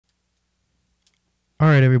All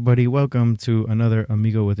right, everybody, welcome to another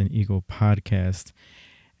Amigo with an Ego podcast.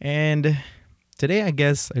 And today, I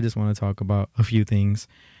guess I just want to talk about a few things.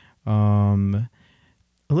 A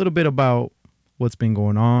little bit about what's been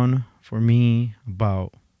going on for me,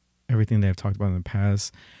 about everything that I've talked about in the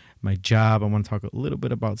past, my job. I want to talk a little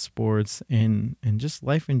bit about sports and just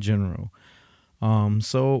life in general.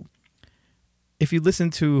 So if you listen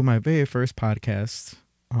to my very first podcast,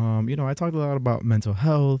 I talked a lot about mental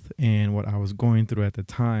health and what I was going through at the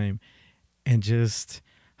time and just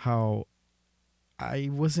how I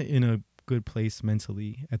wasn't in a good place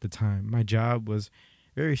mentally at the time. My job was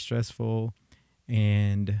very stressful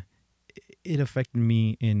and it affected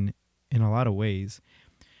me in a lot of ways.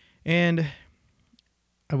 And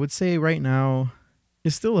I would say right now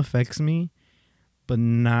it still affects me, but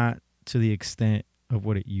not to the extent of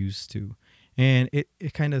what it used to. And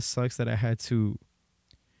it kind of sucks that I had to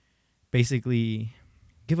basically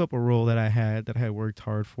give up a role that I had worked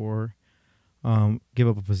hard for, give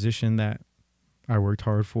up a position that I worked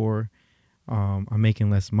hard for. I'm making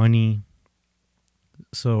less money.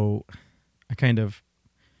 So I kind of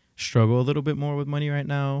struggle a little bit more with money right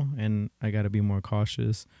now, and I got to be more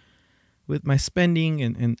cautious with my spending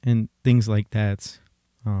and things like that,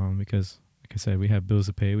 because like I said, we have bills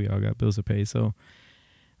to pay. We all got bills to pay. So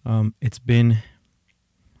it's been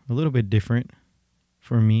a little bit different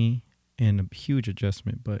for me and a huge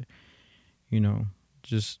adjustment, but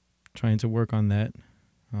just trying to work on that.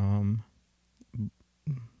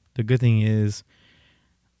 The good thing is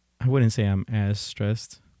I wouldn't say I'm as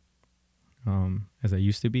stressed as I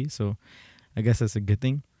used to be, so I guess that's a good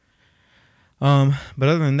thing. But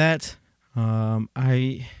other than that,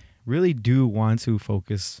 I really do want to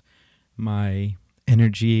focus my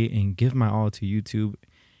energy and give my all to YouTube,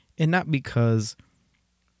 and not because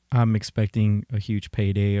I'm expecting a huge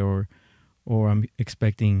payday or I'm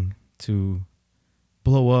expecting to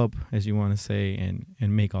blow up, as you want to say, and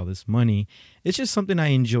make all this money. It's just something I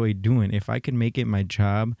enjoy doing. If I could make it my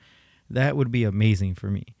job, that would be amazing for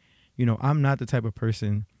me. I'm not the type of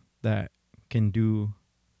person that can do,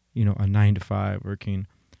 a 9 to 5 or can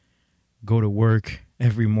go to work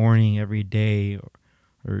every morning, every day,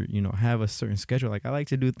 or have a certain schedule. Like, I like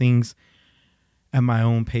to do things at my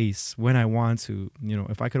own pace when I want to.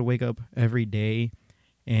 If I could wake up every day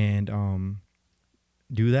and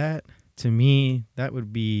do that, to me, that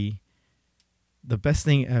would be the best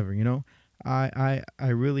thing ever. I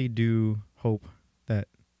really do hope that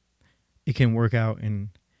it can work out, and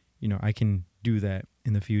I can do that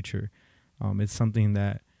in the future. It's something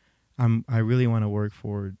that I really want to work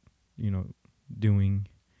for, doing.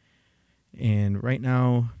 And right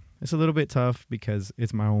now it's a little bit tough because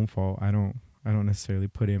it's my own fault. I don't necessarily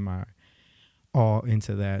put in my all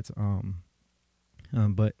into that.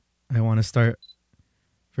 But I want to start,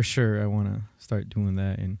 for sure. I want to start doing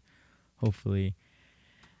that, and hopefully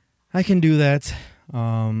I can do that.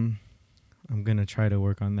 I'm going to try to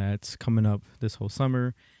work on that coming up this whole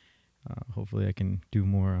summer. Hopefully I can do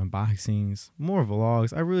more unboxings, more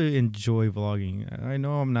vlogs. I really enjoy vlogging. I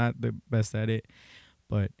know I'm not the best at it,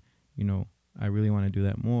 but I really want to do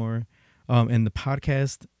that more. And the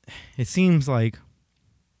podcast, it seems like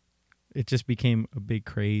it just became a big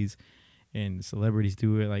craze, and celebrities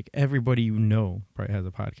do it. Like, everybody probably has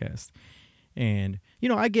a podcast. And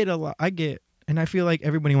and I feel like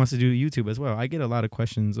everybody wants to do YouTube as well. I get a lot of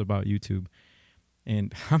questions about YouTube,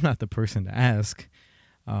 and I'm not the person to ask.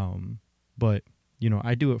 But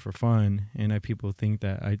I do it for fun, and people think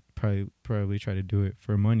that I probably try to do it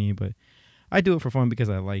for money, but I do it for fun because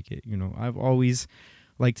I like it. I've always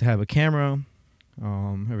liked to have a camera.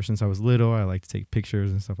 Ever since I was little, I like to take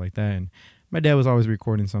pictures and stuff like that. And my dad was always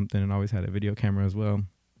recording something and always had a video camera as well.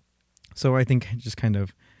 So I think I just kind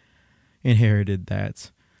of inherited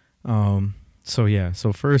that.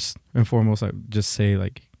 So first and foremost, I would just say,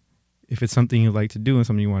 like, if it's something you like to do and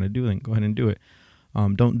something you want to do, then go ahead and do it.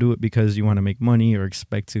 Don't do it because you want to make money or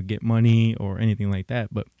expect to get money or anything like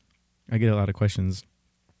that. But I get a lot of questions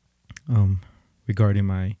regarding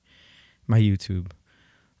my YouTube.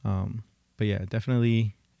 But yeah,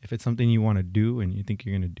 definitely, if it's something you want to do and you think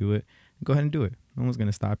you're going to do it, go ahead and do it. No one's going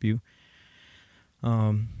to stop you.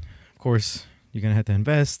 Of course, you're going to have to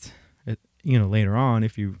invest later on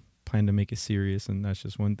if you plan to make it serious, and that's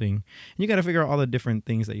just one thing. And you got to figure out all the different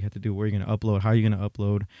things that you have to do, where you're going to upload, how you're going to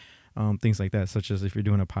upload, things like that, such as if you're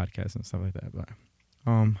doing a podcast and stuff like that.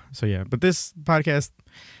 But this podcast,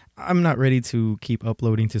 I'm not ready to keep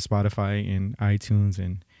uploading to Spotify and iTunes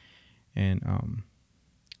and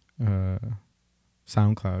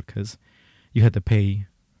SoundCloud, because you had to pay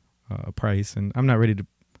a price, and I'm not ready to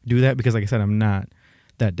do that because, like I said, I'm not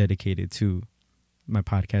that dedicated to my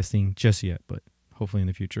podcasting just yet, but hopefully in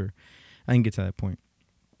the future I can get to that point.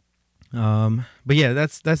 But yeah,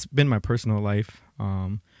 that's been my personal life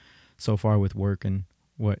so far with work and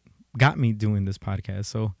what got me doing this podcast.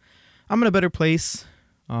 So I'm in a better place.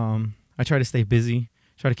 I try to stay busy,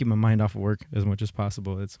 try to keep my mind off of work as much as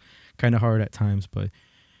possible. It's kind of hard at times, but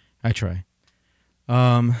I try.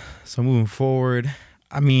 So moving forward,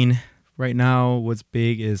 I mean, right now what's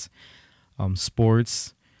big is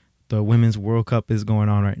sports. The Women's World Cup is going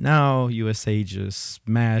on right now. USA just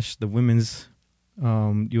smashed the women's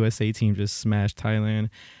USA team just smashed Thailand.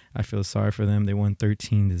 I feel sorry for them. They won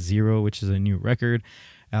 13-0, which is a new record.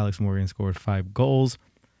 Alex Morgan scored 5 goals.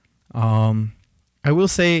 I will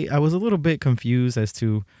say I was a little bit confused as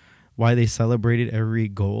to why they celebrated every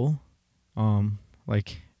goal.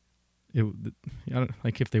 Like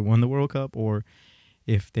if they won the World Cup or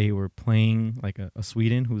if they were playing like a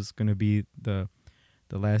Sweden, who's going to be the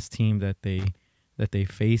last team that they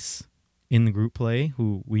face in the group play,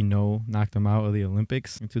 who we know knocked them out of the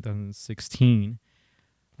Olympics in 2016.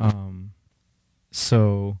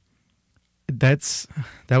 So that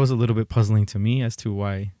was a little bit puzzling to me as to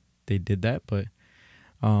why they did that. But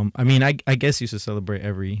I mean, I guess you should celebrate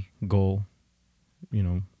every goal. You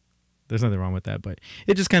know, there's nothing wrong with that. But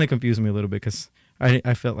it just kind of confused me a little bit because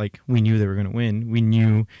I felt like we knew they were going to win. We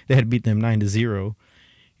knew they had beat them 9-0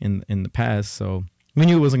 in the past, so we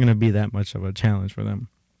knew it wasn't going to be that much of a challenge for them.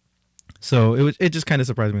 So it just kind of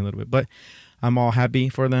surprised me a little bit. But I'm all happy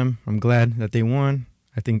for them. I'm glad that they won.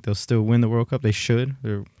 I think they'll still win the World Cup. They should.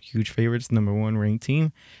 They're huge favorites, #1 ranked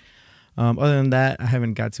team. Other than that, I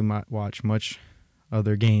haven't got to watch much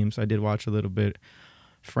other games. I did watch a little bit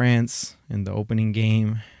France in the opening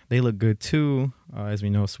game. They look good too. As we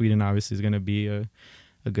know, Sweden obviously is going to be a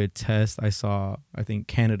good test. I think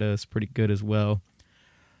Canada is pretty good as well.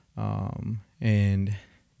 And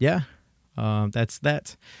yeah, that's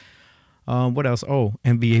that. What else? Oh,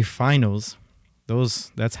 NBA Finals.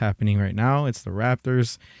 That's happening right now. It's the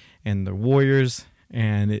Raptors and the Warriors,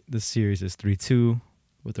 and the series is 3-2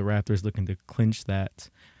 with the Raptors looking to clinch that.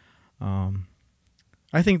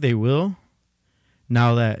 I think they will.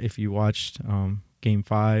 Now that if you watched Game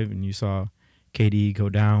 5 and you saw KD go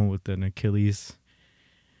down with an Achilles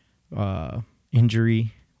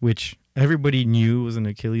injury, which everybody knew was an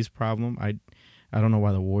Achilles problem. I don't know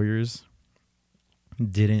why the Warriors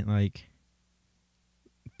didn't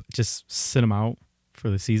just sit him out for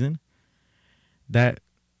the season. That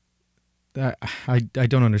I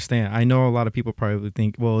don't understand. I know a lot of people probably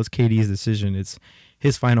think, well, it's KD's decision. It's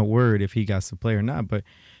his final word if he got to play or not. But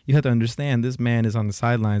you have to understand, this man is on the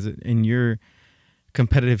sidelines, and your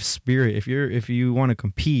competitive spirit, if you want to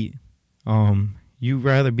compete, you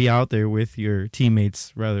rather be out there with your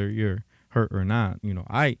teammates, whether you're hurt or not. You know,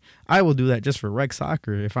 I will do that just for rec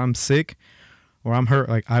soccer. If I'm sick or I'm hurt,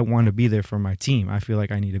 like, I want to be there for my team. I feel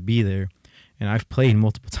like I need to be there. And I've played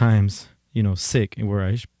multiple times, sick, and where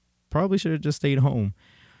I probably should have just stayed home.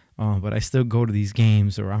 But I still go to these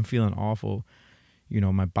games, or I'm feeling awful.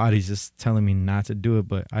 My body's just telling me not to do it,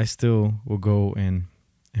 but I still will go and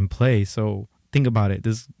play. So think about it.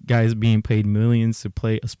 This guy is being paid millions to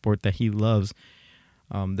play a sport that he loves,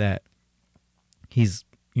 that he's,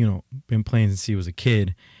 been playing since he was a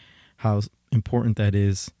kid. How important that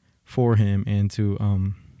is for him, and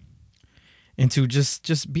to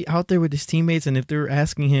just be out there with his teammates. And if they're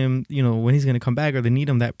asking him, when he's going to come back, or they need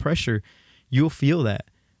him, that pressure, you'll feel that.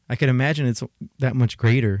 I can imagine it's that much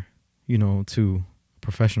greater, to a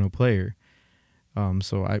professional player.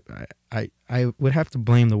 So I would have to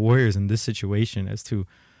blame the Warriors in this situation as to,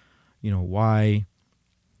 why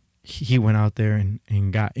he went out there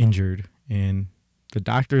and got injured. And the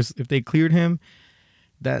doctors, if they cleared him,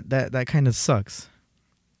 that kind of sucks.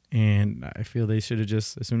 And I feel they should have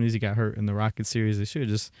just, as soon as he got hurt in the Rockets series, they should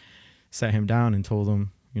have just sat him down and told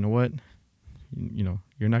him, you know what,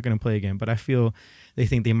 you're not going to play again. But I feel they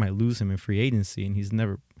think they might lose him in free agency, and he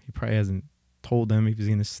probably hasn't told them if he's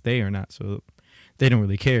going to stay or not. So they don't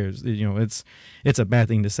really care. It's a bad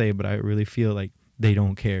thing to say, but I really feel like they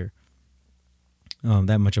don't care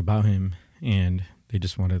that much about him, and they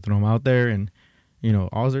just want to throw him out there. And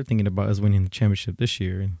all they're thinking about is winning the championship this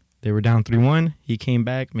year. And they were down 3-1. He came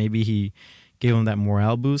back. Maybe he gave him that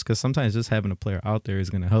morale boost, because sometimes just having a player out there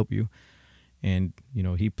is going to help you. And,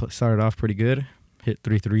 he started off pretty good, hit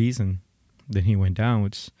 3 threes, and then he went down,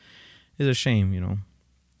 which is a shame,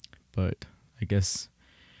 But I guess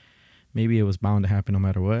maybe it was bound to happen no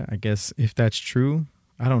matter what. I guess if that's true,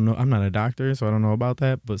 I don't know. I'm not a doctor, so I don't know about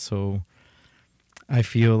that. But so I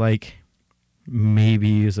feel like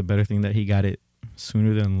maybe it's a better thing that he got it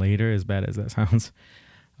sooner than later, as bad as that sounds.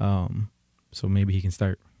 So maybe he can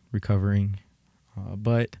start recovering.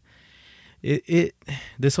 But it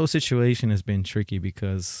this whole situation has been tricky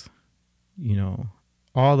because, you know,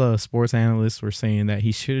 all the sports analysts were saying that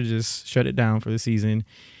he should have just shut it down for the season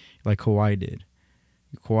like Kawhi did.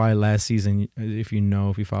 Kawhi last season, if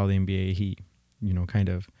you follow the NBA, he, you know, kind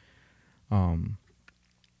of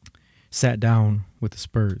sat down with the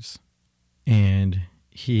Spurs and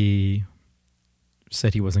he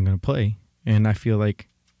said he wasn't going to play. And I feel like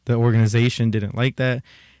the organization didn't like that.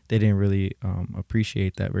 They didn't really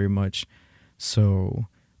appreciate that very much. So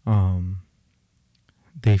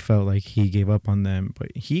they felt like he gave up on them.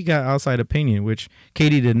 But he got outside opinion, which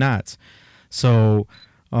KD did not. So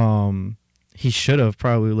he should have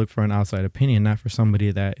probably looked for an outside opinion, not for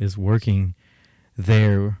somebody that is working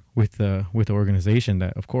there with the organization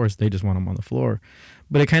that, of course, they just want him on the floor.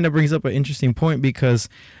 But it kind of brings up an interesting point because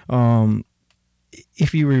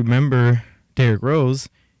if you remember Derrick Rose,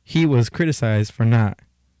 he was criticized for not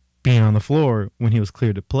being on the floor when he was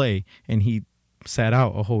cleared to play, and he sat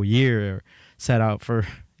out a whole year or sat out for,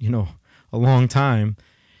 you know, a long time,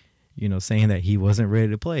 you know, saying that he wasn't ready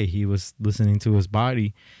to play. He was listening to his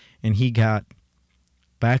body, and he got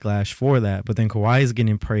backlash for that. But then Kawhi is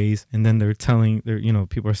getting praise, and then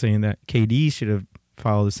people are saying that KD should have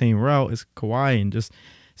followed the same route as Kawhi and just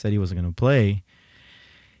said he wasn't going to play.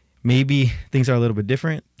 Maybe things are a little bit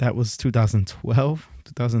different. That was 2012,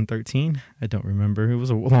 2013. I don't remember. It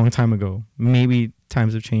was a long time ago. Maybe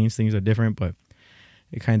times have changed. Things are different, but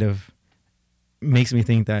it kind of makes me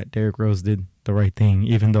think that Derrick Rose did the right thing,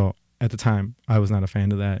 even though at the time I was not a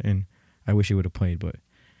fan of that and I wish he would have played, but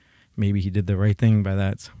maybe he did the right thing by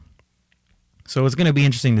that. So it's going to be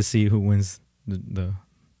interesting to see who wins the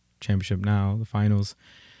championship now, the finals.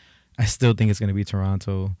 I still think it's going to be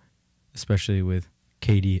Toronto, especially with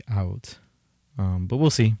KD out. But we'll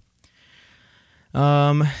see.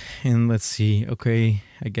 And let's see. Okay,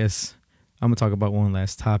 I guess I'm going to talk about one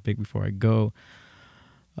last topic before I go.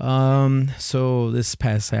 So this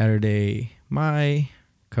past Saturday, my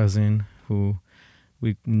cousin, who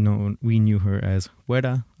we knew her as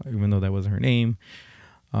Huera, even though that wasn't her name.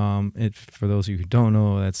 For those of you who don't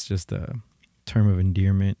know, that's just a term of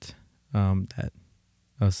endearment that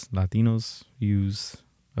us Latinos use,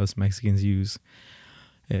 us Mexicans use.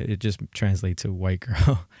 It just translates to white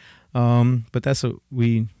girl. But that's what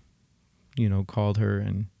we, called her,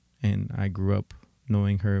 and I grew up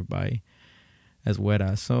knowing her as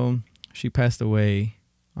Huera. So she passed away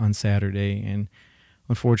on Saturday, and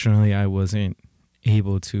unfortunately I wasn't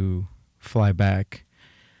able to fly back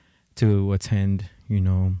to attend,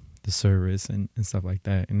 the service and stuff like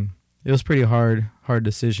that. And it was pretty hard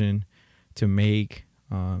decision to make.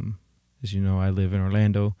 As you know, I live in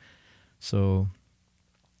Orlando, so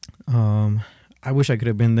I wish I could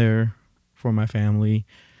have been there for my family,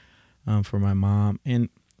 for my mom, and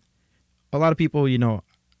a lot of people.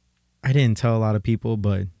 I didn't tell a lot of people,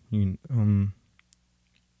 but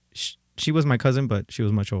she was my cousin, but she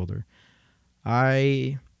was much older.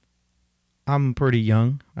 I'm pretty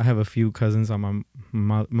young. I have a few cousins on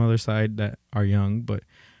my mother's side that are young, but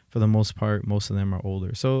for the most part, most of them are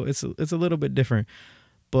older. So it's a little bit different.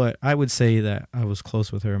 But I would say that I was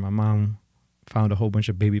close with her. My mom found a whole bunch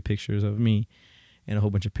of baby pictures of me and a whole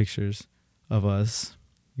bunch of pictures of us,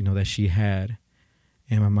 that she had.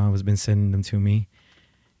 And my mom has been sending them to me.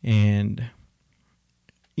 And,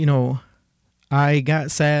 I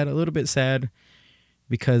got a little bit sad,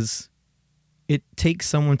 because it takes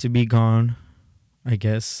someone to be gone, I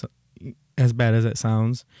guess, as bad as that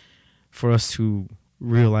sounds, for us to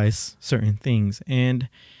realize certain things. And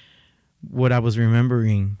what I was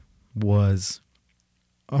remembering was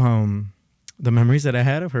the memories that I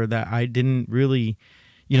had of her that I didn't really,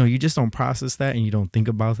 you just don't process that and you don't think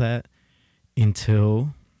about that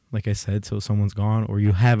until, like I said, till someone's gone or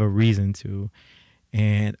you have a reason to.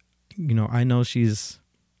 And, I know she's,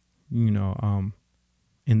 in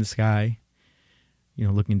the sky,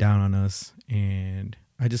 looking down on us. And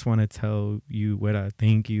I just want to tell you, Weta,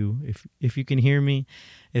 thank you. If you can hear me,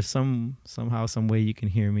 if somehow, some way you can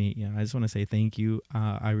hear me, I just want to say thank you.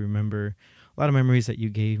 I remember a lot of memories that you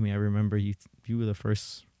gave me. I remember you were the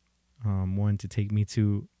first one to take me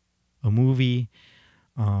to a movie.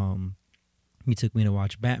 You took me to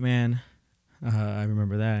watch Batman. I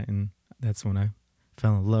remember that, and that's when I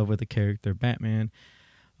fell in love with the character Batman.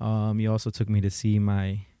 You also took me to see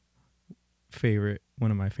one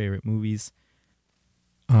of my favorite movies,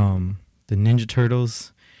 the Ninja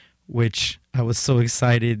Turtles, which I was so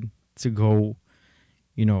excited to go,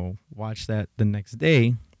 watch that the next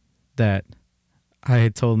day, that I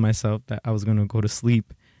had told myself that I was going to go to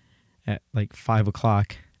sleep at like 5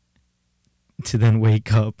 o'clock to then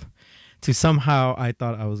wake up to somehow I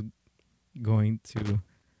thought I was going to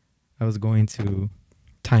I was going to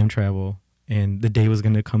time travel and the day was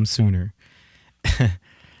going to come sooner.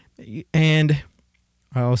 And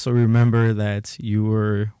I also remember that you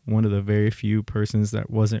were one of the very few persons that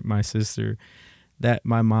wasn't my sister that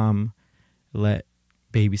my mom let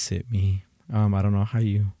babysit me. I don't know how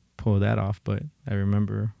you pull that off, but I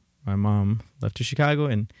remember my mom left to Chicago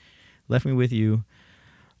and left me with you.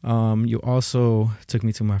 You also took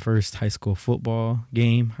me to my first high school football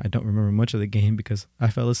game. I don't remember much of the game because I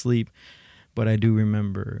fell asleep, but I do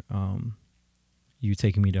remember you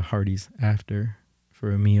taking me to Hardee's after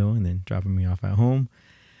for a meal and then dropping me off at home.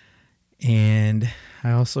 And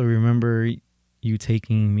I also remember you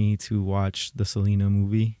taking me to watch the Selena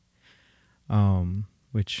movie,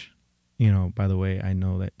 which, by the way, I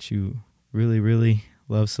know that you really, really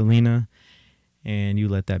love Selena, and you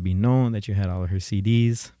let that be known that you had all of her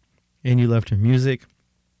CDs and you loved her music.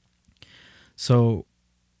 So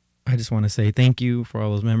I just want to say thank you for all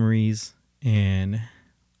those memories. And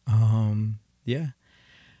yeah,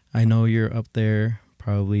 I know you're up there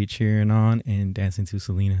probably cheering on and dancing to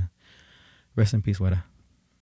Selena. Rest in peace, Weta.